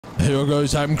Hello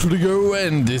guys, I'm Kurigo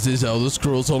and this is Elder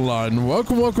Scrolls Online.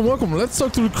 Welcome. Let's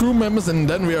talk to the crew members and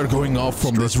then we are going off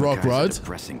from this rock, right?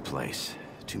 Depressing place.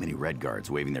 Too many red guards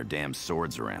waving their damn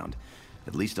swords around.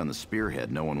 At least on the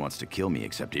spearhead, no one wants to kill me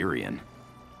except Irian.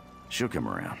 She'll come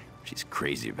around. She's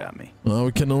crazy about me. Well,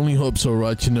 we can only hope so,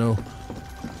 right? You know.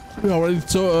 We already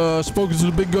spoken to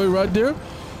the big guy right there.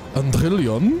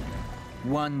 Andrillion.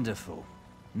 Wonderful.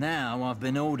 Now I've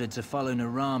been ordered to follow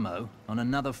Naramo on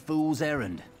another fool's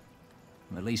errand.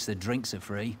 At least the drinks are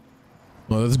free.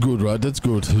 Well, that's good, right? That's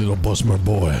good, little boss, my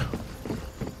boy.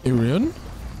 Irian?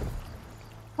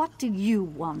 What do you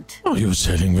want? Are you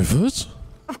sailing with us?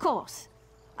 Of course.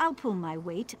 I'll pull my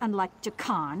weight, unlike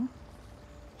Jakarn.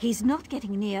 He's not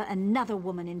getting near another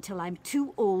woman until I'm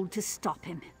too old to stop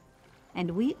him.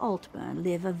 And we Altmer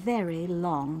live a very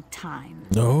long time.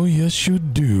 Oh, yes you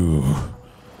do.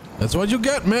 That's what you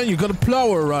get, man. You got a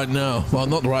plower right now. Well,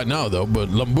 not right now, though, but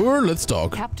Lambur, let's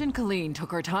talk. Captain Colleen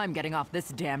took her time getting off this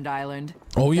damned island.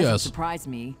 Oh, yes. Doesn't surprise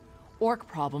me. Orc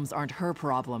problems aren't her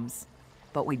problems.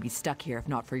 But we'd be stuck here if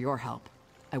not for your help.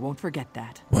 I won't forget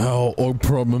that. Well, orc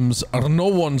problems are no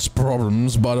one's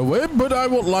problems, by the way, but I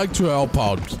would like to help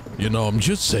out. You know, I'm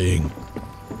just saying.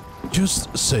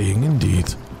 Just saying,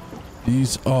 indeed.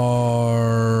 These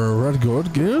are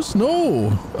Redguard gears?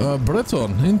 No,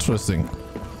 Breton. Interesting.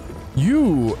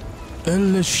 You,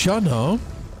 Elishana?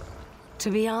 To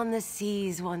be on the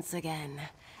seas once again.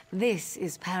 This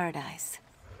is paradise.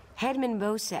 Headman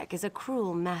Bosek is a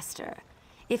cruel master.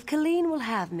 If Colleen will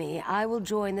have me, I will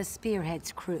join the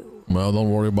Spearhead's crew. Well, don't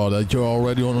worry about that. You're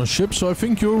already on a ship, so I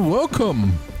think you're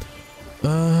welcome.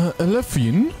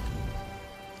 Elefine?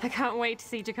 I can't wait to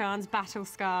see Jakarn's battle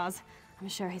scars. I'm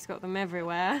sure he's got them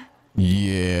everywhere.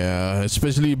 Yeah,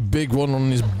 especially a big one on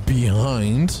his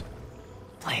behind.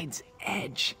 Blade's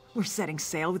Edge. We're setting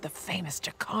sail with the famous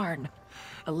Jakarn.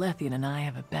 Alethian and I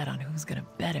have a bet on who's gonna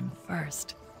bet him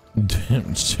first.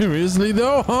 Damn, seriously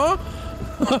though, huh?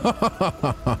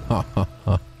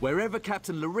 Wherever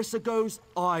Captain Larissa goes,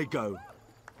 I go.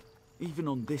 Even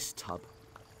on this tub.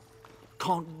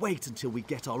 Can't wait until we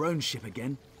get our own ship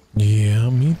again. Yeah,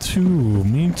 me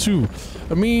too.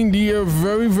 I mean, they are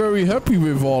very, very happy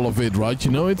with all of it, right?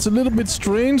 You know, it's a little bit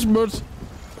strange, but...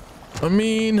 I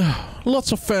mean,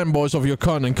 lots of fanboys of your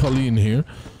kind and Colleen here.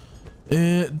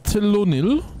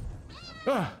 Telonil?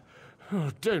 Oh,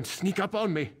 don't sneak up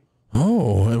on me.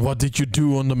 Oh, and what did you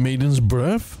do on the Maiden's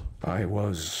Breath? I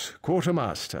was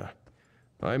quartermaster.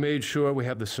 I made sure we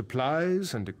had the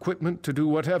supplies and equipment to do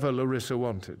whatever Larissa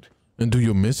wanted. And do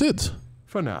you miss it?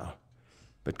 For now.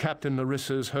 But Captain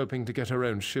Larissa's hoping to get her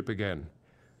own ship again.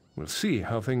 We'll see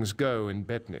how things go in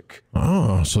Betnik.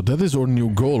 Ah, so that is our new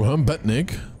goal, huh,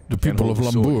 Betnik? The people of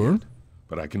Lambur.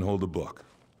 But I can hold a book.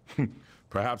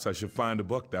 Perhaps I should find a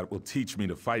book that will teach me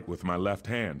to fight with my left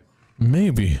hand.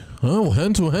 Maybe. Oh,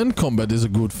 hand-to-hand combat is a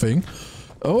good thing.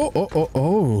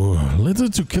 Oh. Letter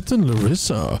to Captain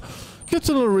Larissa.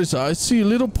 Captain Larissa, I see a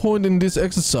little point in this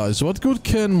exercise. What good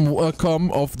can come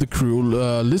of the crew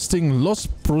listing lost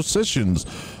processions?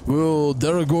 Will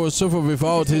Daragor suffer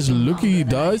without his lucky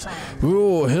dice?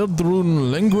 Will Heldrun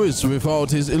languish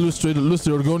without his illustrated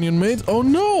lusty Argonian mate? Oh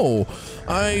no!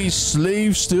 I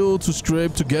slave still to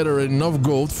scrape together enough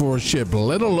gold for a ship,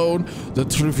 let alone the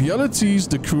trivialities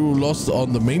the crew lost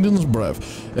on the Maiden's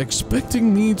Breath.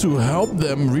 Expecting me to help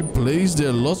them replace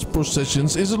their lost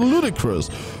possessions is ludicrous.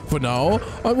 For now,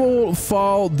 I will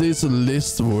file this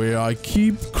list where I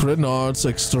keep Crenard's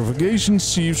extravagant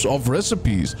sheaves of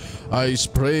recipes. I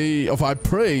pray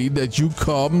that you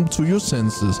come to your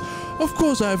senses. Of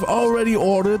course, I've already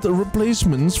ordered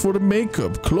replacements for the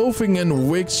makeup, clothing and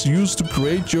wigs used to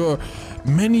create your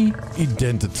many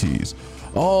identities.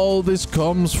 All this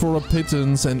comes for a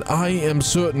pittance, and I am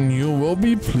certain you will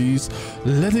be pleased.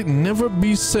 Let it never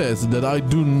be said that I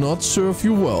do not serve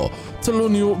you well.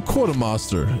 Telonial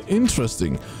Quartermaster.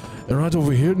 Interesting. And right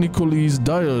over here, Nicolene's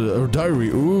diary.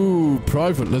 Ooh,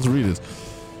 private. Let's read it.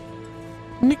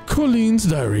 Nicolene's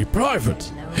diary. Private.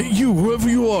 Hey, you, whoever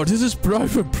you are, this is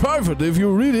private. Private. If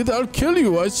you read it, I'll kill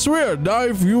you. I swear.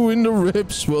 Dive you in the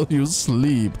ribs while you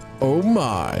sleep. Oh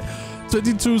my.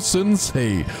 22 Suns,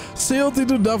 hey. Sailed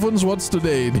into Davon's Watts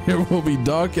today. There will be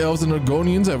dark elves and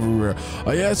Argonians everywhere.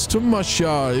 I asked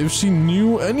Tumasha if she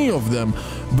knew any of them,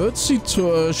 but she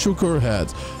shook her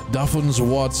head. Davon's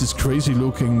Watts is crazy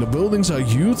looking. The buildings are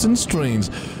huge and strange.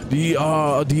 They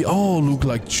all look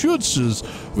like churches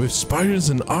with spires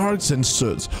and arcs and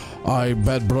such. I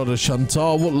bet Brother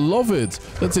Chantal would love it.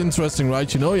 That's interesting,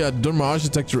 right? You know, yeah, Durma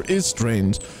architecture is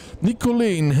strange.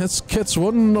 Nicolene has kept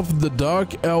one of the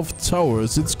Dark Elf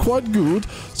towers. It's quite good.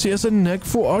 She has a knack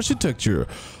for architecture.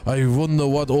 I wonder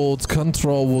what old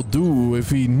Cantrell would do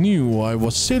if he knew I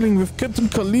was sailing with Captain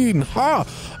Colleen. Ha!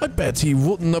 I bet he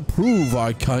wouldn't approve.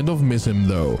 I kind of miss him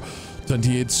though.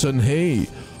 28 Sun Hay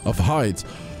of height.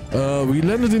 We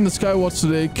landed in the Skywatch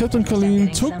today. Captain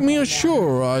Colleen took me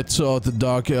ashore. I thought the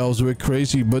Dark Elves were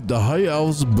crazy, but the High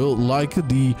Elves built like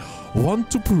the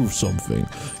want to prove something.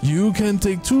 You can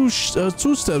take two steps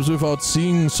without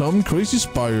seeing some crazy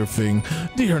spire thing.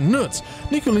 They are nuts.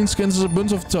 Nicolene scans a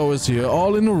bunch of towers here,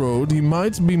 all in a row. They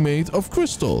might be made of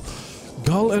crystal.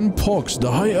 Gull and Pox,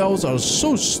 the High Elves are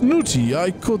so snooty.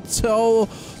 I could tell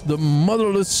the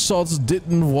motherless sods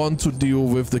didn't want to deal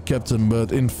with the captain,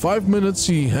 but in 5 minutes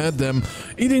she had them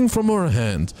eating from her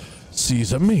hand.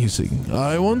 She's amazing.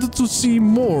 I wanted to see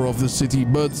more of the city,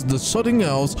 but the sodding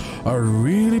elves are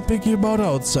really picky about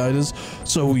outsiders,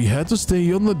 so we had to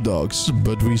stay on the docks.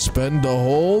 But we spent the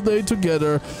whole day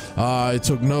together. I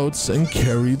took notes and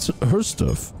carried her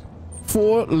stuff.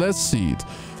 4 less seed.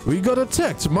 We got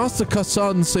attacked. Master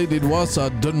Kassan said it was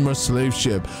a Dunmer slave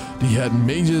ship. They had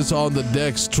mages on the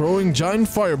decks throwing giant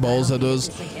fireballs at us.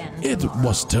 It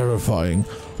was terrifying.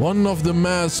 One of the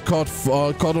masts caught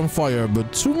on fire,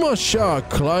 but Tumasha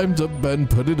climbed up and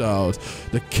put it out.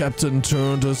 The captain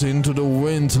turned us into the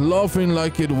wind, laughing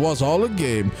like it was all a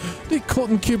game. They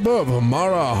couldn't keep up.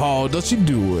 Mara, how does she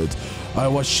do it? I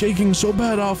was shaking so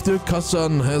bad after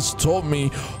Kassan has told me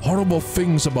horrible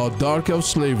things about Dark Elf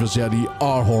slavers. Yeah, they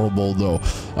are horrible though.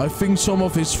 I think some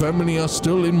of his family are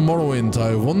still in Morrowind.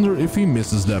 I wonder if he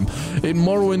misses them. In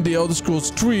Morrowind, the Elder Scrolls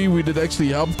 3, we did actually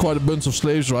help quite a bunch of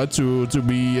slaves, right, to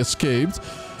be escaped.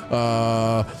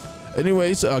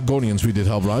 Anyways, Argonians we did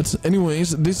help, right?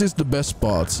 Anyways, this is the best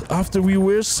part. After we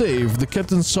were saved, the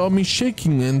captain saw me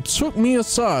shaking and took me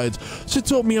aside. She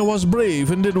told me I was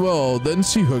brave and did well. Then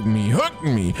she hugged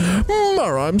me.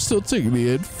 Mara, I'm still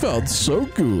tingly. It felt so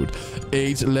good.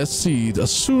 8 less seed.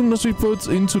 As soon as we put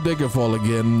into Daggerfall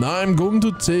again, I'm going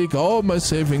to take all my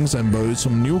savings and buy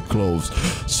some new clothes.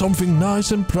 Something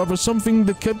nice and proper, something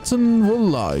the captain will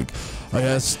like. I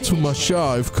asked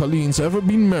Tumasha if Colleen's ever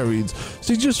been married.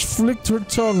 She just flicked her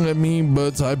tongue at me,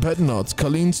 but I bet not.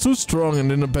 Colleen's too strong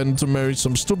and independent to marry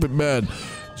some stupid man,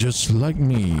 just like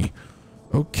me.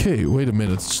 Okay, wait a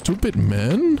minute. Stupid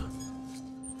man?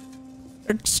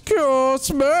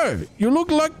 Excuse me. You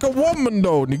look like a woman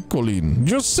though, Nicolene.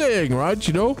 Just saying, right?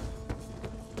 You know?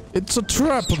 It's a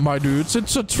trap, my dudes.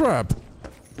 It's a trap.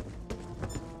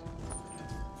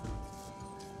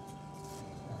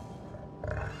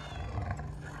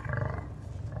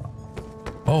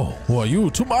 Oh, who are you?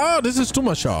 This is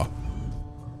Tumasha.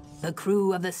 The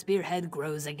crew of the Spearhead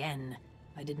grows again.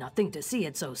 I did not think to see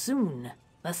it so soon.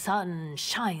 The sun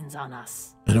shines on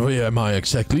us. And where am I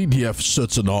exactly? They have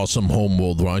such an awesome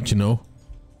homeworld, right, you know?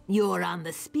 You're on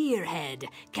the Spearhead,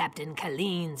 Captain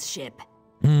Colleen's ship.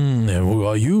 And who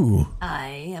are you?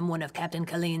 I am one of Captain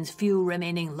Colleen's few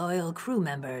remaining loyal crew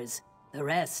members. The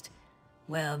rest...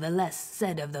 well, the less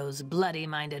said of those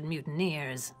bloody-minded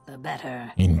mutineers, the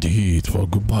better. Indeed. Well,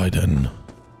 goodbye then.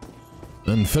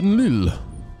 And Fenlil.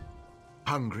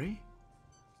 Hungry?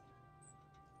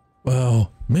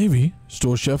 Well, maybe.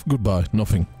 Store chef, goodbye.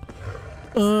 Nothing.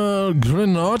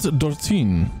 Grenade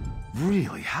Dortine.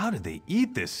 Really? How did they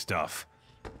eat this stuff?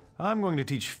 I'm going to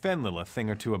teach Fenlil a thing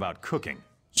or two about cooking.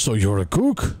 So you're a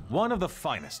cook? One of the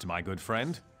finest, my good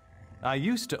friend. I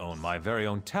used to own my very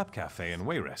own tap cafe in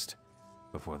Wayrest,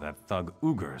 before that thug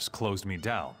Ugers closed me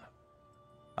down.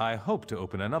 I hope to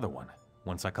open another one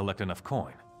once I collect enough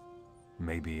coin.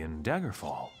 Maybe in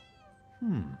Daggerfall.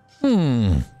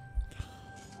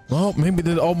 Well, maybe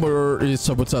that Aldmer is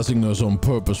sabotaging us on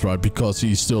purpose, right? Because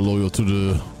he's still loyal to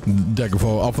the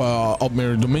Daggerfall of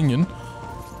Aldmeri Dominion.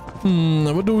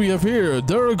 What do we have here?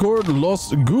 Deragord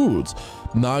lost goods.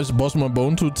 Knives, boss my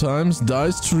bone 2 times.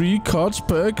 Dice 3, cards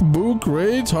pack, book,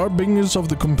 raid, harbingers of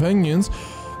the companions.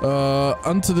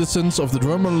 Antecedents of the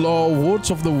drummer law,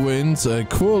 words of the wind,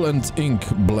 quill and ink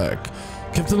black.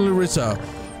 Captain Larissa,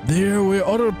 there were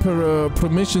other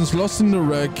permissions lost in the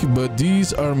wreck, but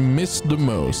these are missed the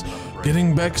most.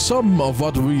 Getting back some of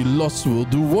what we lost will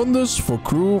do wonders for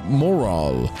crew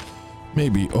morale.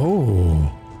 Maybe.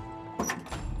 Oh.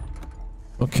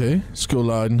 Okay, skill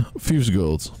line, Thieves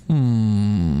Guild.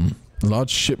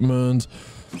 Large shipment.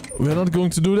 We're not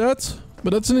going to do that,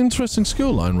 but that's an interesting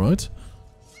skill line, right?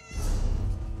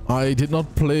 I did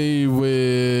not play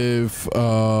with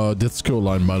that skill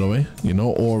line, by the way, you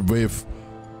know, or with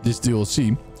this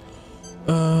DLC.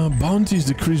 Bounties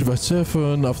decreased by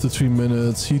 7 after 3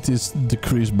 minutes. Heat is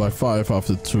decreased by 5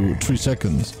 after 3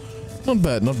 seconds. Not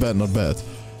bad, not bad, not bad.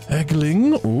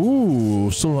 Haggling.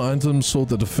 Ooh, stolen items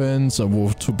sold at the fence are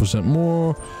worth 2%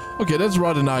 more. Okay, that's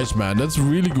rather nice, man. That's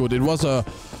really good. It was a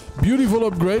beautiful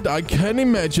upgrade. I can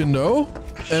imagine, though.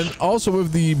 And also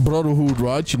with the Brotherhood,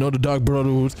 right? You know, the Dark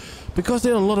Brotherhood. Because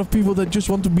there are a lot of people that just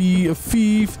want to be a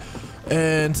thief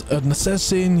and an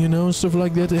assassin, you know, stuff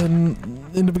like that. And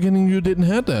in the beginning, you didn't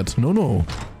have that. No, no.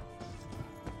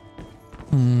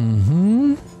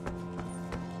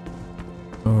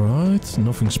 Alright,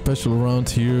 nothing special around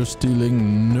here.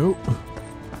 Stealing, no.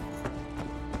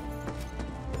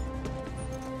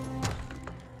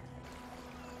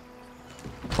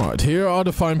 Alright, here are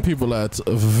the fine people at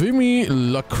Vimy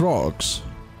Lacroix.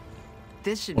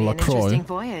 This should be an interesting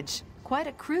voyage. Quite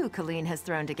a crew Colleen has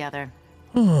thrown together.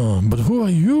 But who are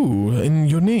you? In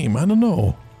your name? I don't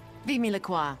know. Vimy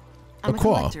Lacroix. I'm a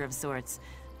collector of sorts.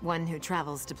 One who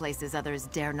travels to places others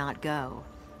dare not go.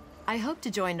 I hoped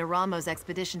to join Naramo's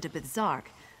expedition to Bizark.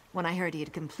 When I heard he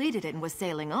had completed it and was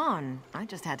sailing on, I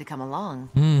just had to come along.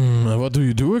 What do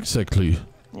you do exactly?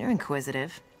 You're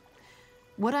inquisitive.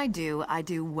 What I do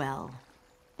well.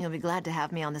 You'll be glad to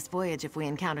have me on this voyage if we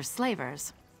encounter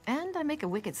slavers. And I make a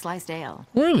wicked sliced ale.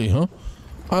 Really, huh?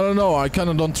 I don't know, I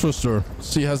kinda don't trust her.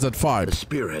 She has that vibe. The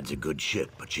spearhead's a good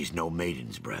ship, but she's no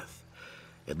maiden's breath.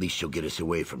 At least she'll get us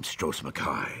away from Stros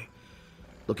Mackay.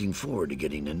 Looking forward to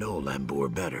getting to know Lambour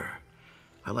better.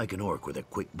 I like an orc with a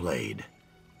quick blade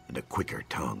and a quicker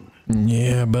tongue.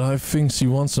 Yeah, but I think she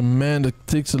wants a man that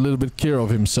takes a little bit care of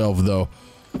himself, though.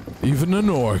 Even an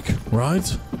orc,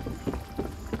 right?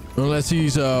 Unless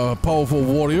he's a powerful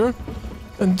warrior.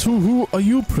 And to who are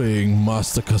you praying,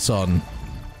 Master Kazan?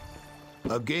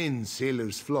 Again,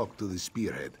 sailors flock to the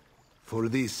spearhead. For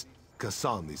this,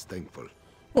 Kazan is thankful.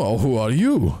 Well, who are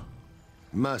you?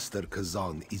 Master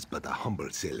Kazan is but a humble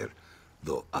sailor,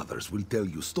 though others will tell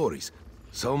you stories.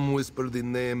 Some whisper the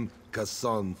name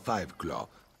Kazan Fiveclaw,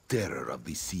 terror of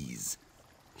the seas.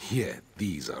 Yeah,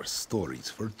 these are stories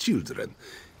for children.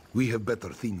 We have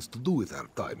better things to do with our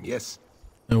time, yes?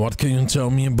 And what can you tell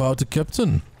me about the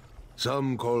captain?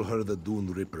 Some call her the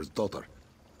Dune Ripper's daughter,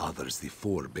 others the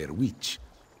Forebear Witch.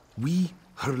 We,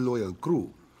 her loyal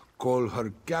crew, call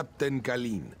her Captain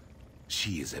Colleen.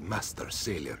 She is a master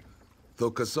sailor,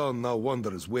 though Kazan now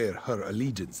wonders where her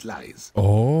allegiance lies.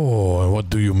 Oh, what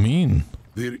do you mean?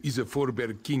 There is a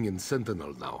Forebear king and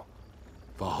sentinel now,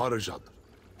 Vaharajad.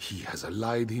 He has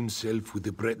allied himself with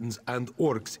the Bretons and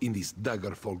orcs in this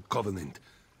Daggerfall covenant.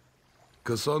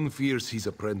 Kazan fears his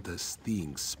apprentice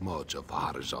thinks smudge of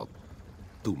Vaharajad.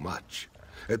 Too much.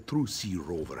 A true sea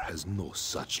rover has no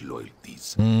such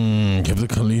loyalties. Captain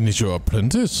Colleen is your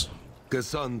apprentice?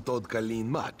 Kazan taught Colleen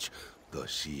much, though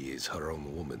she is her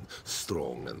own woman,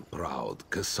 strong and proud.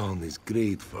 Kazan is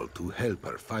grateful to help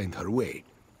her find her way.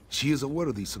 She is a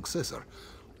worthy successor.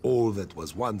 All that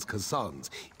was once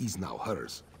Kazan's is now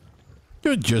hers.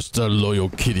 You're just a loyal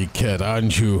kitty cat,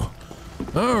 aren't you?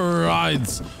 Alright.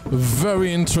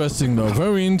 Very interesting, though.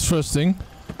 Very interesting.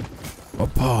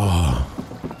 Oppa.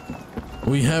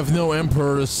 We have no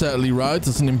emperor, sadly, right?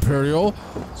 It's an Imperial.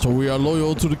 So we are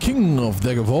loyal to the king of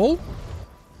Daggerfall.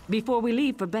 Before we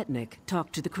leave for Betnik,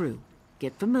 talk to the crew.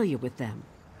 Get familiar with them.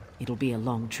 It'll be a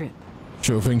long trip.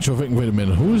 Sure thing. Wait a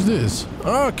minute. Who is this?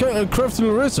 Ah, Crafty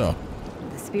Larissa.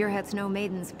 The spearhead's no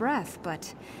maiden's breath,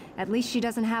 but at least she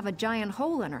doesn't have a giant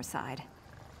hole in her side.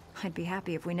 I'd be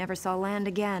happy if we never saw land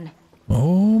again.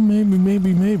 Oh,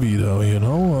 maybe, though, you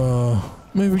know.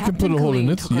 Maybe we can put a hole in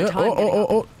it. Yeah.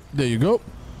 Oh. There you go.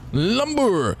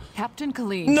 Lumber! Captain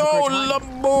Colleen. No,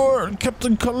 Lumber!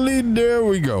 Captain Colleen, there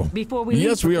we go. Before we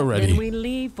yes, we are ready. When we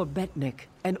leave for Betnik,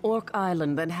 an orc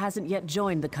island that hasn't yet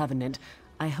joined the Covenant,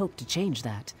 I hope to change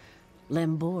that.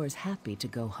 Lambour's happy to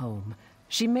go home.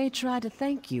 She may try to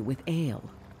thank you with ale.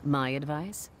 My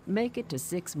advice? Make it to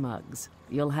 6 mugs.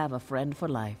 You'll have a friend for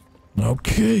life.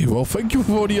 Okay, well, thank you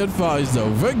for the advice,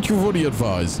 though. Thank you for the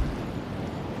advice.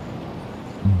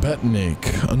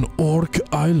 Betnik, an orc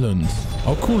island.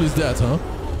 How cool is that, huh?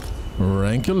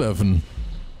 Rank 11.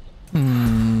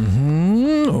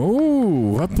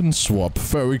 Oh, weapon swap.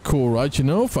 Very cool, right? You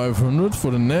know, 500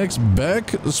 for the next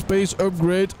back space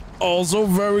upgrade. Also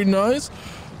very nice.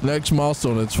 Next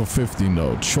milestone, that's for 15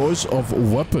 though. Choice of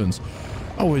weapons.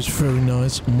 Always very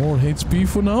nice. More HP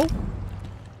for now.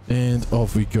 And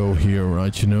off we go here,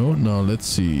 right? You know. Now let's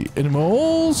see.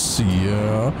 Animals.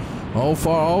 Yeah. How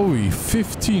far are we?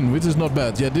 15, which is not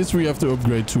bad. Yeah, this we have to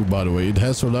upgrade too, by the way. It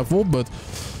has a level, but...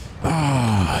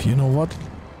 you know what?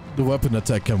 The weapon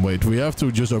attack can wait. We have to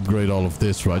just upgrade all of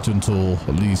this, right? Until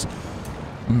at least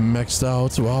maxed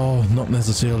out. Well, not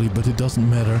necessarily, but it doesn't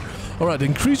matter. Alright,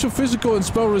 increase your physical and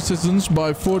spell resistance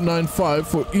by 495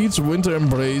 for each Winter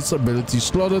Embrace ability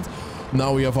slotted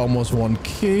Now we have almost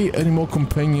 1k animal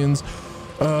companions.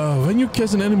 When you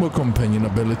cast an animal companion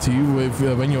ability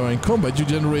when you are in combat, you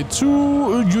generate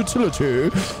 2 utility.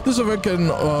 This effect can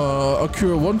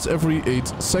occur once every 8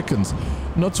 seconds.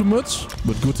 Not too much,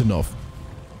 but good enough.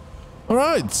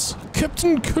 Alright,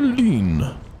 Captain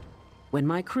Colleen. When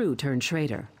my crew turned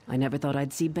traitor, I never thought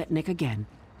I'd see Betnik again.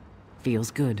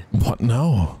 Feels good. What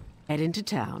now? Head into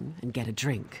town and get a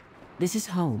drink. This is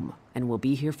home, and we'll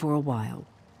be here for a while.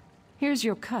 Here's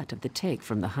your cut of the take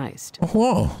from the heist. Oh,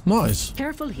 wow, nice.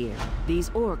 Careful here. These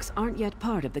orcs aren't yet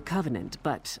part of the Covenant,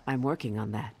 but I'm working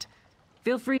on that.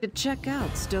 Feel free to check out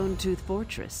Stonetooth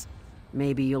Fortress.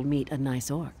 Maybe you'll meet a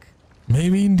nice orc.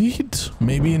 Maybe indeed.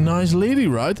 Maybe a nice lady,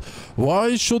 right?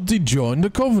 Why should they join the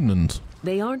Covenant?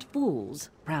 They aren't fools.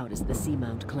 Proud as the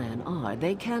Seamount clan are,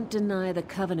 they can't deny the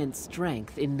Covenant's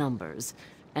strength in numbers.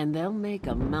 And they'll make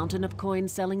a mountain of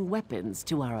coins selling weapons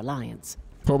to our alliance.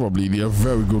 Probably they are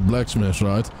very good blacksmiths,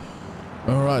 right?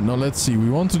 Alright, now let's see. We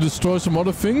want to destroy some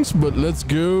other things, but let's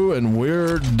go and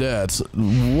we're dead.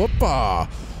 Whoppa!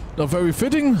 Not very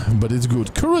fitting, but it's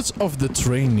good. Courage of the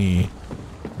trainee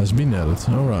has been added.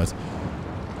 Alright.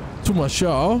 To my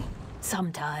show.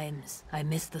 Sometimes I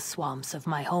miss the swamps of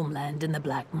my homeland in the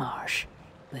Black Marsh,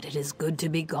 but it is good to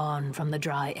be gone from the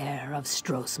dry air of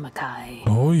Stros Makai.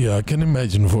 Oh yeah, I can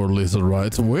imagine for a little,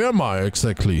 right? Where am I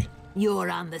exactly?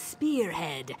 You're on the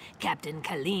Spearhead, Captain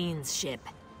Colleen's ship.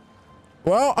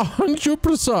 Well, aren't you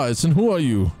precise? And who are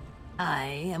you? I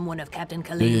am one of Captain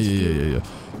Colleen's Yeah.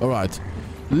 Alright.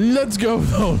 Let's go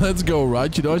though, let's go,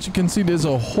 right? You know, as you can see, there's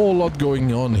a whole lot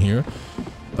going on here.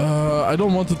 I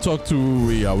don't want to talk to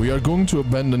Rhea. We are going to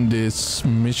abandon this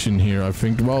mission here, I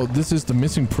think. Well, this is the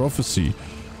missing prophecy.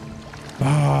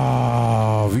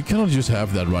 We cannot just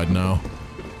have that right now.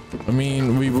 I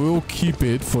mean, we will keep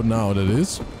it for now, that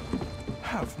is.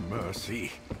 Have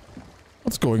mercy.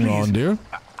 What's going on there?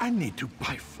 I need to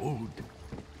buy food.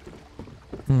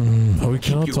 We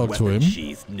cannot talk to him.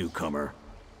 Sheath, newcomer.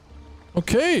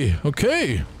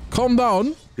 Okay. Calm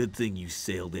down. Good thing you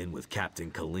sailed in with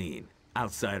Captain Colleen.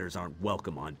 Outsiders aren't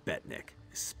welcome on Betnik,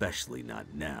 especially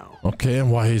not now. Okay, and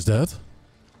why is that?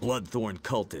 Bloodthorn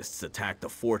cultists attacked the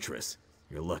fortress.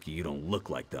 You're lucky you don't look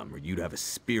like them, or you'd have a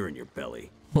spear in your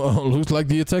belly. Well, looks like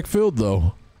the attack failed,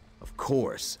 though. Of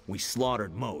course, we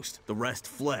slaughtered most. The rest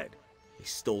fled. They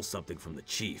stole something from the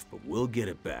chief, but we'll get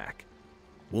it back.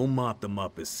 We'll mop them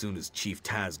up as soon as Chief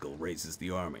Tazgul raises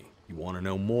the army. You want to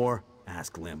know more?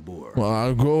 Ask Lambour. Well,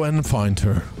 I'll go and find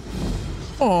her.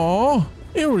 Aww,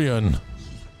 Irian.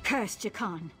 Curse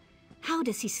Jakan. How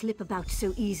does he slip about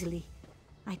so easily?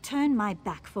 I turn my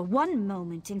back for one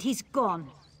moment and he's gone.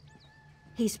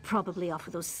 He's probably off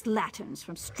with those slatterns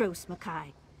from Stros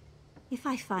Makai. If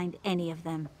I find any of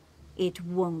them, it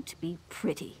won't be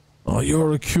pretty. Oh,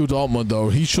 you're a cute Altmer, though.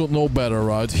 He should know better,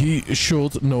 right? He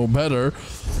should know better.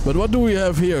 But what do we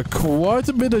have here? Quite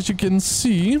a bit, as you can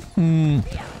see. And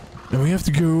we have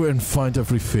to go and find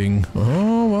everything.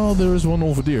 Oh, well, there is one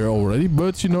over there already.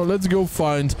 But, you know, let's go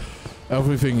find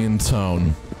everything in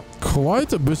town.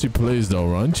 Quite a busy place, though,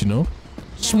 right? You know?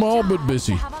 Small but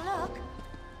busy.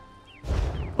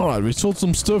 Alright, we sold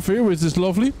some stuff here, which is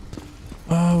lovely.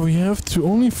 We have to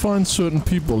only find certain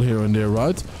people here and there,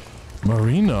 right?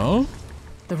 Marina?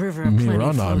 The river of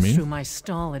plenty flows through my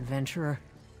stall, adventurer.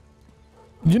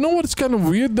 You know what's kind of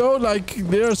weird, though? Like,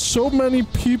 there are so many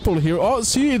people here. Oh,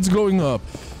 see, it's glowing up.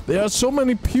 There are so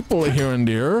many people here and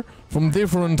there from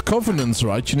different covenants,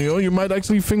 right? You know, you might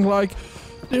actually think, like,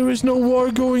 there is no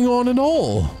war going on at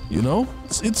all. You know?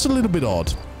 It's a little bit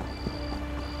odd.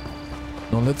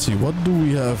 Now, let's see. What do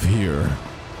we have here?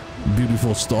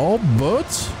 Beautiful stall, but...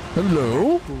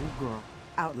 Hello? Fool girl.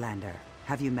 Outlander.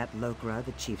 Have you met Lokra,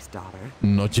 the chief's daughter?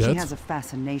 Not yet. She has a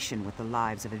fascination with the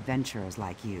lives of adventurers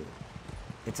like you.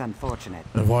 It's unfortunate.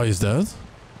 And why is that?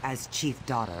 As chief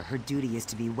daughter, her duty is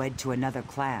to be wed to another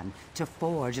clan, to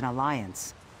forge an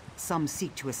alliance. Some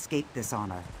seek to escape this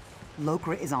honor.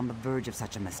 Lokra is on the verge of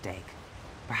such a mistake.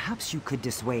 Perhaps you could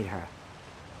dissuade her.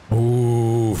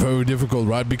 Ooh, very difficult,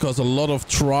 right? Because a lot of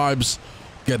tribes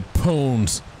get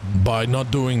pwned by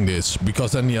not doing this,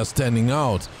 because then they are standing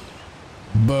out.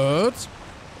 But,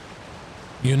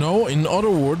 you know, in other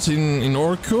words, in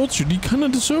our culture, they kind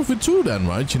of deserve it too then,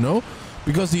 right? You know?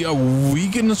 Because they are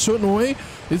weak in a certain way.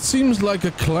 It seems like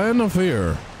a clan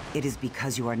affair. It is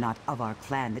because you are not of our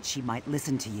clan that she might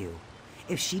listen to you.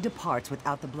 If she departs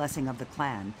without the blessing of the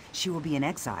clan, she will be in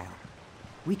exile.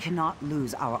 We cannot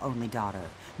lose our only daughter,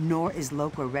 nor is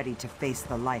Lokra ready to face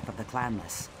the life of the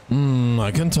clanless.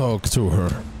 I can talk to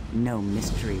her. No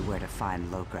mystery where to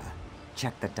find Lokra.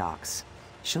 Check the docks.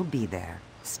 She'll be there,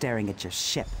 staring at your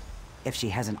ship. if she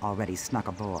hasn't already snuck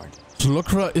aboard. So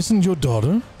Lokra isn't your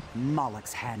daughter?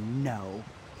 Moloch's hand, no.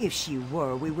 If she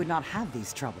were, we would not have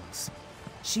these troubles.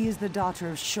 She is the daughter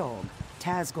of Shog,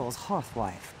 Tazgol's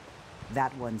hearthwife.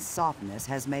 That one's softness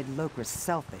has made Lokra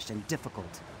selfish and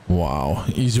difficult. Wow,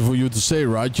 easy for you to say,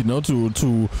 right? You know,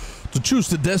 to choose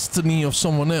the destiny of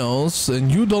someone else,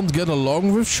 and you don't get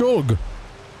along with Shog.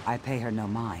 I pay her no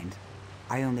mind.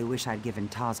 I only wish I'd given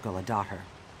Tazgol a daughter.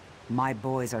 My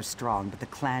boys are strong, but the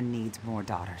clan needs more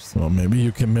daughters. Well, maybe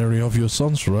you can marry off your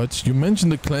sons, right? You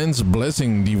mentioned the clan's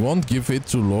blessing. Do you won't give it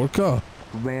to Lorca?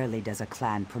 Rarely does a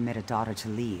clan permit a daughter to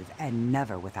leave, and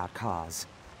never without cause.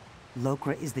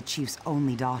 Lokra is the chief's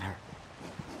only daughter.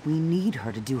 We need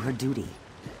her to do her duty.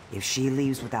 If she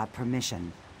leaves without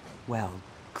permission, well,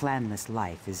 clanless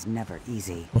life is never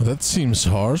easy. Well, that seems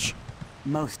harsh.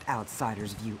 Most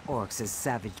outsiders view orcs as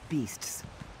savage beasts.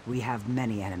 We have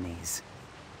many enemies.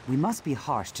 We must be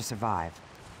harsh to survive.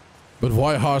 But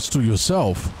why harsh to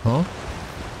yourself, huh?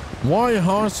 Why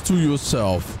harsh to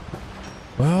yourself?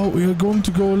 Well, we are going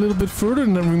to go a little bit further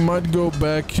and then we might go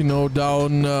back, you know,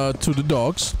 down to the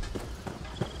docks.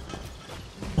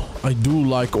 I do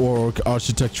like orc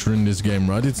architecture in this game,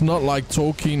 right? It's not like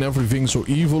Tolkien, everything so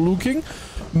evil looking,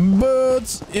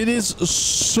 but it is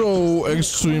so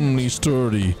extremely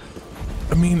sturdy.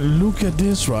 I mean, look at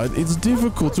this, right? It's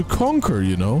difficult to conquer,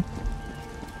 you know?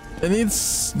 And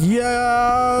it's,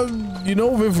 yeah, you know,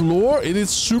 with lore, it is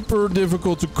super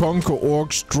difficult to conquer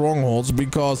orc strongholds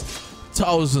because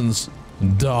thousands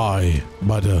die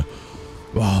by the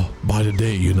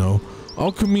day, you know?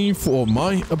 Alchemy for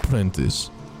my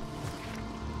apprentice.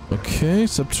 Okay,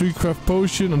 step 3, craft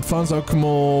potion, advanced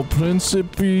alchemical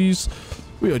principles.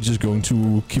 We are just going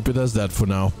to keep it as that for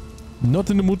now. Not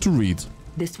in the mood to read.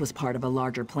 This was part of a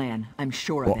larger plan, I'm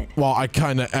sure of it. Well, I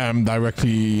kinda am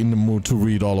directly in the mood to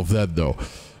read all of that, though.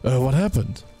 What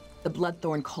happened? The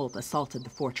Bloodthorn cult assaulted the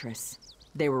fortress.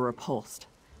 They were repulsed,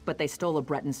 but they stole a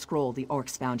Breton scroll the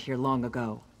orcs found here long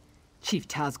ago. Chief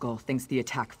Tazgol thinks the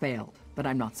attack failed, but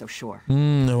I'm not so sure.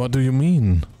 What do you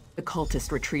mean? The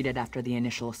cultists retreated after the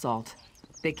initial assault.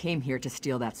 They came here to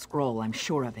steal that scroll, I'm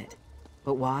sure of it.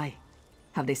 But why?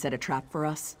 Have they set a trap for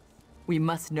us? We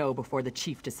must know before the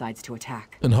chief decides to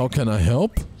attack. And how can I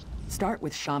help? Start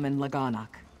with Shaman Laganak.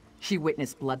 She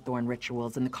witnessed Bloodthorn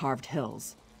rituals in the Carved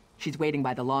Hills. She's waiting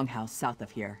by the Longhouse south of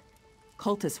here.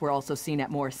 Cultists were also seen at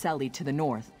Moricelli to the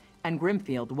north, and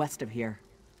Grimfield west of here.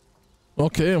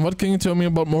 Okay, and what can you tell me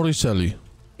about Moricelli?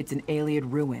 It's an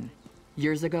Ayleid ruin.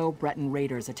 Years ago, Breton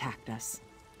raiders attacked us.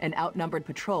 An outnumbered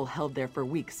patrol held there for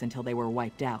weeks until they were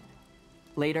wiped out.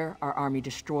 Later, our army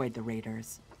destroyed the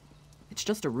raiders. It's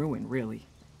just a ruin, really.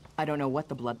 I don't know what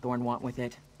the Bloodthorn want with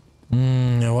it.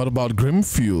 What about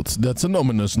Grimfield? That's an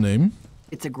ominous name.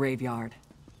 It's a graveyard.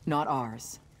 Not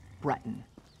ours. Breton.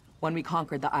 When we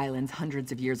conquered the islands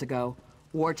hundreds of years ago,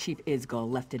 War Chief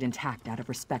Isgol left it intact out of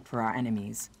respect for our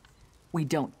enemies. We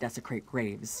don't desecrate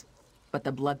graves, but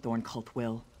the Bloodthorn cult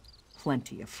will.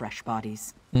 Plenty of fresh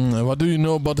bodies. What do you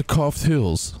know about the Carved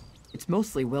Hills? It's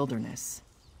mostly wilderness.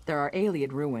 There are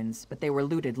Ayleid ruins, but they were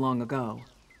looted long ago.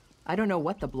 I don't know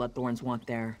what the Bloodthorns want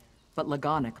there, but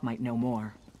Laganak might know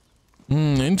more.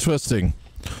 Interesting.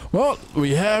 Well,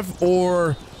 we have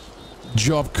our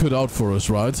job cut out for us,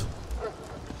 right?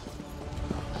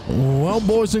 Well,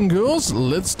 boys and girls,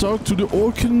 let's talk to the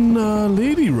Orcan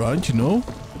lady, right? You know?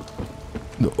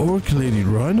 The Orc lady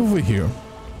right over here.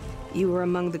 You were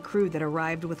among the crew that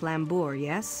arrived with Lambour,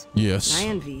 yes? Yes. I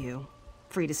envy you.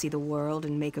 Free to see the world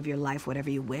and make of your life whatever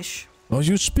you wish. Well,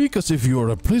 you speak as if you're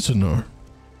a prisoner.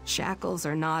 Shackles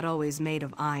are not always made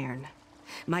of iron.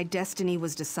 My destiny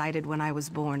was decided when I was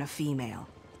born a female.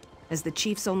 As the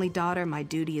chief's only daughter, my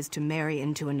duty is to marry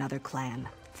into another clan,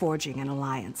 forging an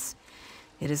alliance.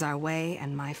 It is our way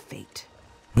and my fate.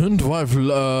 And wife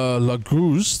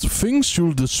Lagrust thinks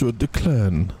you'll desert the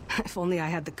clan. If only I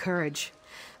had the courage.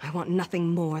 I want nothing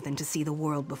more than to see the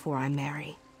world before I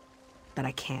marry. But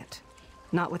I can't.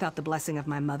 Not without the blessing of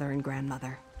my mother and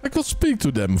grandmother. I could speak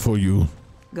to them for you.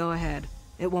 Go ahead.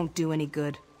 It won't do any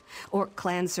good. Orc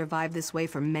clans survived this way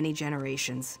for many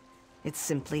generations. It's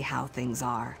simply how things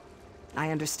are.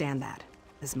 I understand that,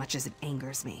 as much as it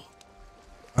angers me.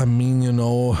 I mean, you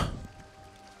know,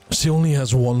 she only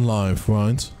has one life,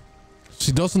 right?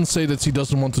 She doesn't say that she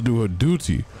doesn't want to do her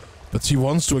duty, but she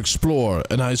wants to explore,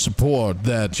 and I support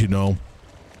that, you know.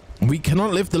 We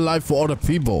cannot live the life for other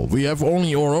people. We have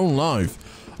only our own life,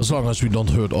 as long as we don't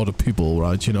hurt other people,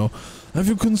 right, you know? Have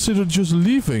you considered just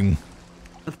leaving?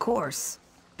 Of course,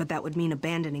 but that would mean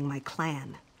abandoning my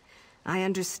clan. I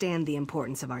understand the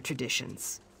importance of our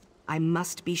traditions. I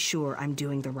must be sure I'm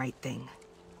doing the right thing.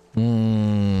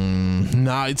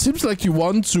 Nah, it seems like you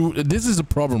want to... This is a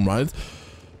problem, right?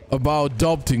 About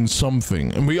doubting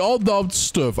something. And we all doubt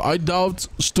stuff. I doubt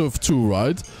stuff too,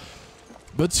 right?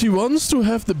 But she wants to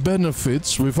have the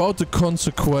benefits without the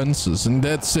consequences. And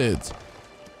that's it.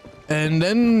 And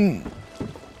then...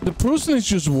 the person is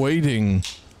just waiting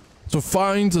to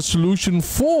find a solution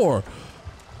for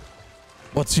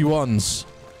what she wants.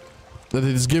 That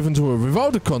it is given to her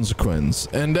without a consequence.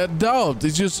 And that doubt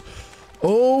is just...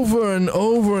 over and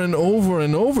over and over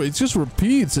and over. It just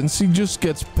repeats and she just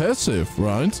gets passive,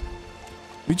 right?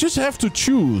 We just have to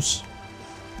choose.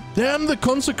 Damn the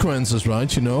consequences,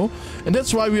 right? You know? And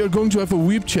that's why we are going to have a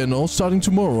weep channel starting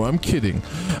tomorrow. I'm kidding.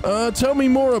 Tell me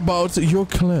more about your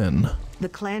clan. The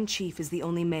clan chief is the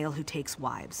only male who takes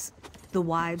wives. The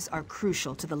wives are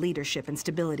crucial to the leadership and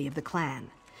stability of the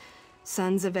clan.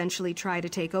 Sons eventually try to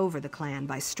take over the clan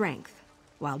by strength,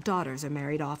 while daughters are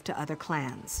married off to other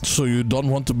clans. So you don't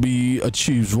want to be a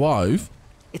chief's wife?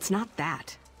 It's not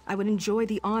that. I would enjoy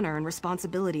the honor and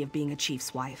responsibility of being a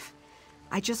chief's wife.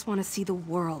 I just want to see the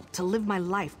world, to live my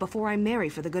life before I marry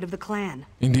for the good of the clan.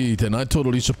 Indeed, and I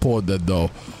totally support that though.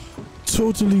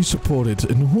 Totally support it.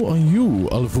 And who are you,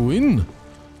 Alvuin?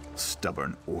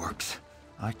 Stubborn orcs.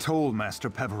 I told Master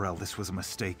Peverell this was a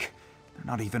mistake. They're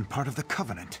not even part of the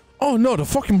Covenant. Oh no, the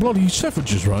fucking bloody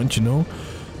savages, right, you know?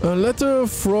 A letter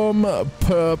from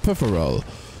Peverell.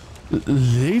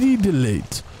 Lady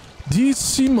Delate. These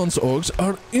Seamon's orcs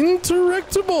are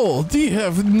interactable. They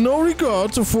have no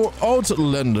regard for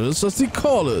outlanders, as they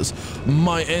call us.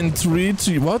 My entreaties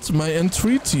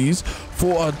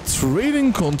for a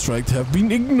trading contract have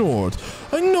been ignored.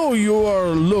 I know you are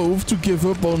loath to give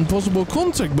up on possible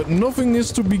contact, but nothing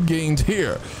is to be gained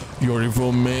here. Your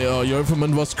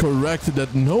informant was correct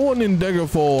that no one in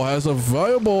Daggerfall has a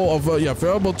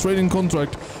viable trading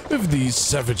contract with these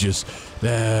savages.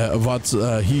 What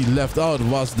he left out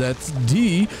was that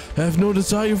they have no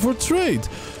desire for trade.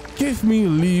 Give me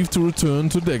leave to return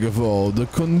to Daggerfall. The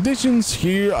conditions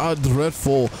here are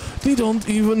dreadful. They don't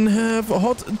even have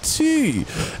hot tea.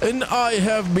 And I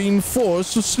have been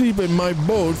forced to sleep in my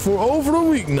boat for over a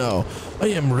week now. I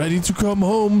am ready to come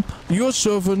home. Your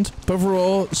servant,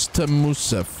 Peverell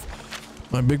Stemusev.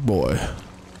 My big boy.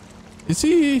 Is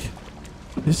he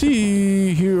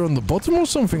here on the bottom or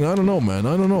something? I don't know, man.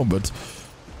 I don't know, but...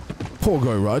 poor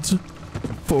guy, right?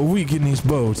 For a week in his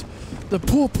boat. The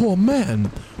poor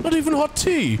man. Not even hot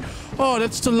tea. Oh,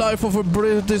 that's the life of a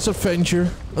British adventurer.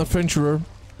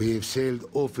 We have sailed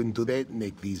often to that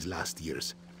neck these last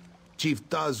years. Chief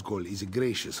Tazgol is a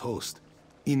gracious host.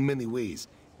 In many ways,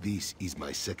 this is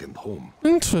my second home.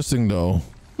 Interesting, though.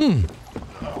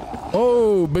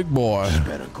 Oh, big boy.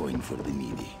 Spare a coin for the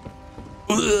needy.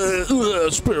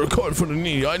 Spare a coin for the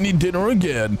needy. I need dinner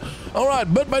again.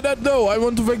 Alright, but by that though, I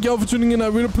want to thank you all for tuning in. I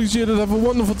really appreciate it. Have a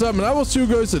wonderful time. And I will see you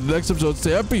guys in the next episode.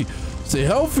 Stay happy, stay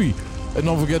healthy, and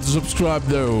don't forget to subscribe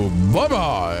though. Bye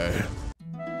bye.